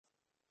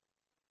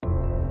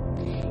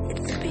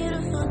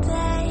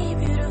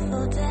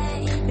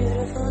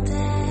beautiful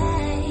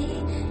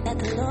day that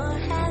the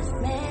Lord has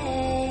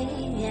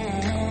made,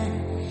 yeah.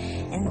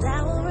 And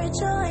I will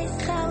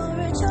rejoice, I will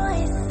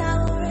rejoice,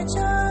 I will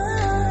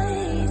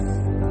rejoice,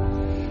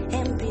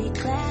 and be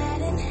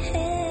glad in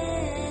Him.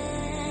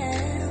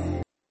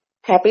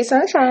 Happy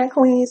Sunshine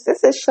Queens.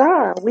 This is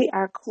Shar. We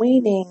are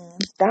queening,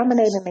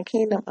 dominating the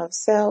kingdom of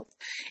self.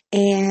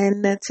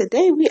 And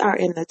today we are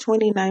in the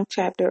 29th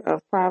chapter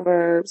of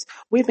Proverbs.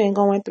 We've been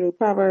going through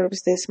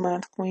Proverbs this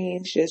month,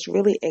 Queens, just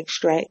really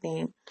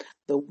extracting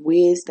the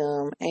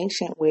wisdom,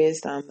 ancient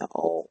wisdom, the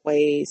old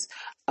ways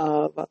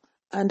of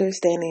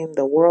understanding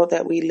the world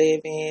that we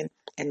live in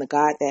and the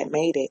God that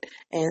made it.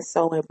 And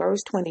so in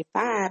verse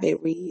 25,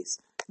 it reads,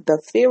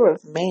 "The fear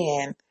of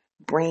man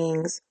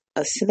brings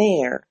a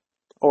snare,"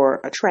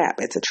 or a trap.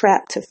 It's a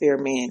trap to fear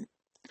men.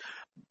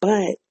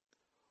 But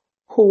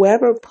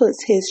whoever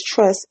puts his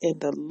trust in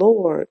the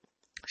Lord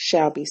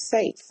shall be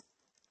safe.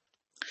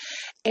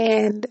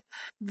 And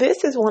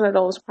this is one of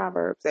those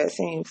proverbs that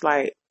seems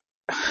like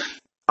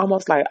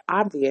almost like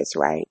obvious,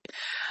 right?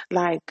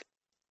 Like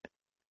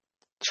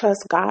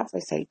trust God for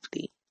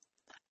safety.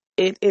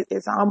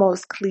 It's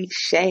almost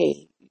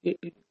cliche.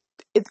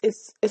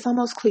 It's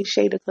almost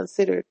cliche to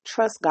consider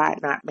trust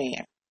God, not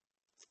man.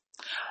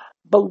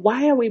 But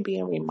why are we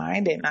being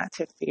reminded not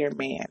to fear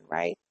man,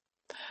 right?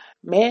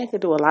 Man can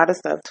do a lot of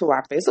stuff to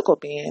our physical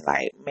being.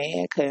 Like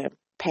man can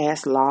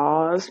pass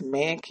laws,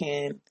 man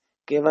can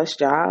give us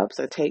jobs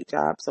or take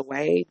jobs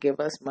away, give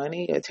us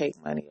money or take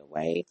money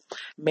away.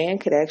 Man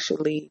could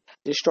actually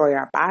destroy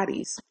our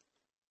bodies.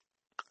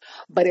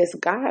 But it's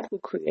God who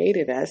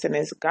created us, and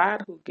it's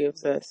God who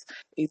gives us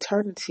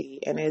eternity,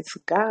 and it's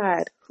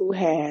God who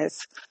has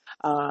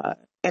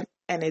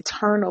an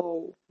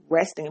eternal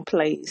resting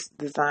place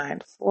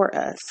designed for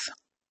us.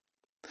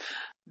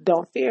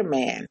 Don't fear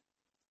man.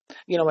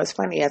 You know, it's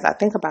funny, as I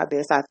think about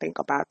this, I think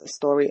about the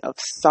story of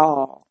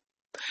Saul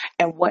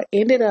and what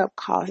ended up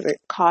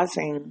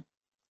causing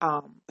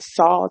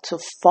Saul to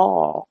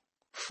fall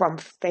from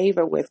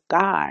favor with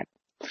God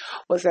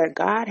was that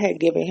God had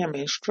given him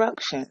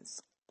instructions.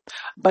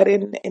 But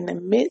in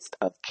the midst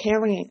of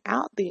carrying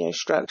out the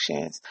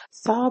instructions,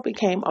 Saul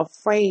became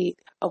afraid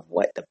of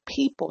what the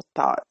people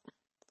thought,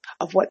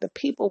 of what the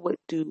people would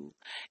do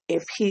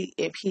if he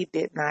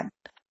did not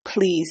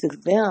please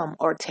them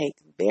or take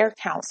their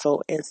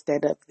counsel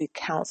instead of the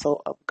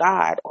counsel of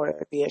God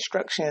or the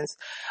instructions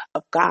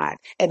of God.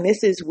 And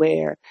this is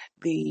where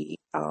the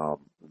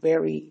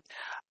very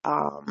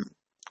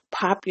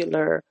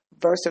popular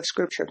verse of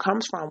scripture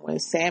comes from. When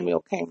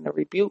Samuel came to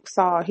rebuke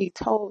Saul, he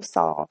told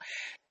Saul,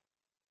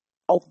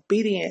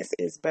 obedience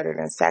is better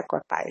than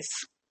sacrifice.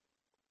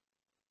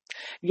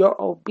 Your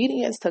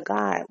obedience to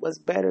God was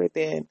better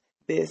than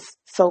this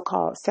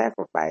so-called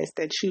sacrifice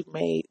that you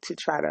made to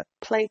try to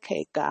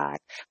placate God,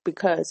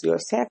 because your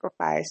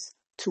so-called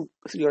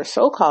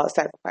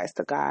sacrifice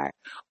to God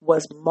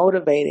was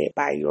motivated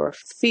by your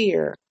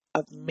fear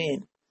of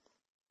men.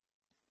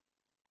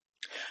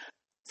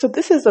 So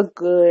this is a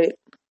good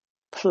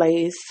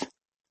place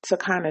to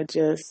kind of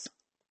just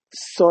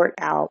sort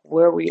out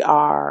where we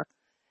are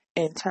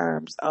in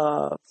terms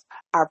of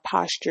our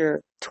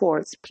posture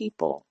towards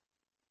people.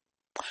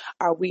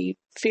 Are we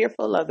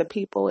fearful of the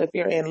people? If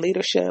you're in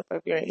leadership,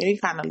 if you're in any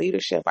kind of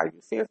leadership, are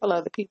you fearful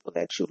of the people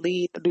that you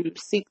lead? Do you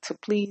seek to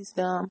please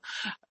them?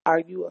 Are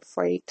you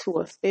afraid to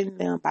offend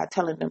them by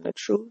telling them the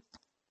truth?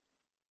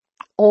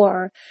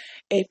 Or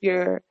if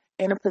you're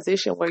in a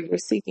position where you're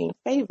seeking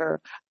favor,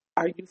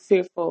 are you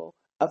fearful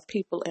of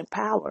people in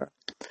power?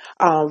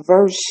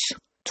 Verse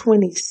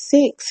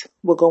 26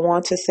 will go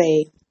on to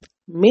say,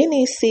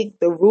 many seek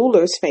the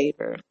ruler's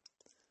favor,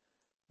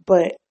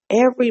 but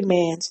every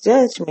man's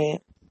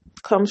judgment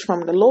comes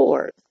from the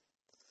Lord.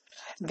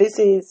 This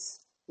is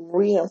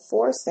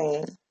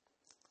reinforcing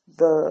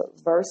the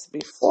verse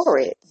before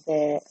it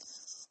that,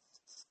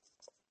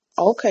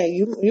 okay,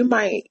 you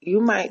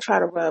might try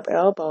to rub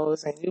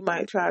elbows and you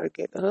might try to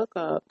get the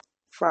hookup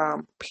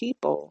from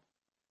people,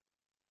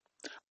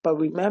 but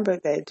remember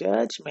that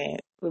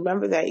judgment,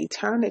 remember that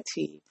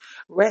eternity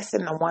rests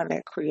in the one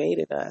that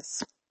created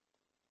us.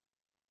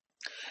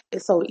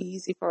 It's so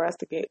easy for us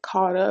to get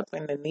caught up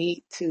in the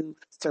need to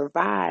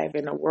survive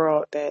in a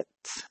world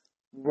that's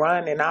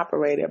run and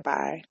operated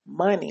by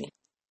money.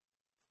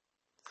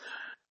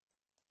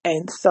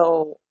 And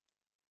so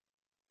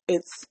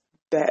it's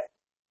that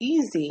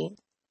easy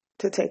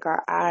to take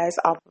our eyes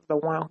off of the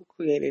one who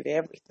created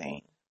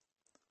everything.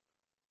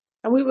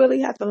 And we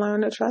really have to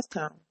learn to trust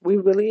him. We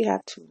really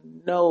have to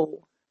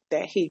know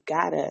that he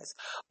got us.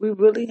 We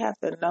really have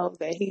to know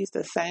that he's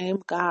the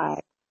same God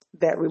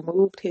that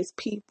removed his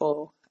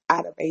people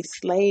out of a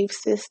slave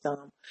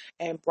system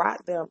and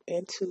brought them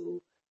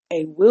into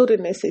a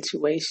wilderness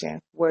situation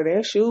where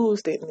their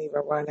shoes didn't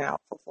even run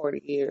out for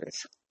 40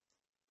 years.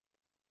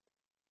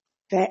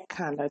 That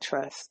kind of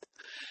trust,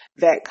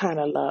 that kind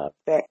of love,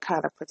 that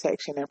kind of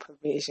protection and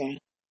provision.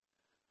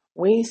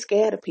 We ain't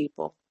scared of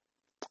people.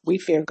 We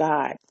fear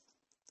God.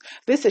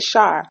 This is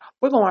Shar.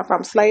 We're going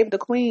from slave to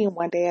queen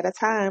one day at a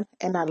time,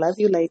 and I love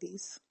you,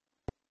 ladies.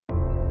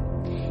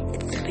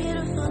 It's a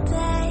beautiful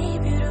day,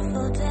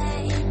 beautiful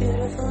day,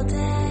 beautiful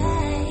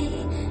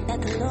day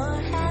that the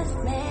Lord has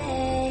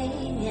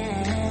made,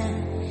 yeah.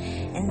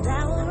 And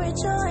I will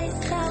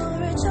rejoice, I will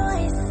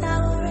rejoice, I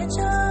will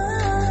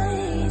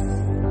rejoice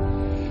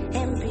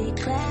and be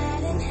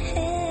glad in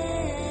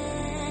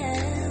Him.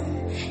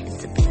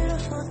 It's a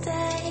beautiful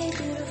day,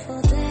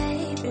 beautiful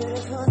day,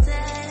 beautiful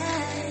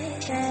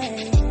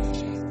day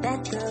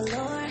that the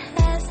Lord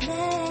has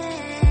made.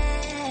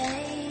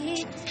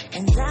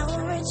 And I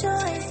will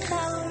rejoice.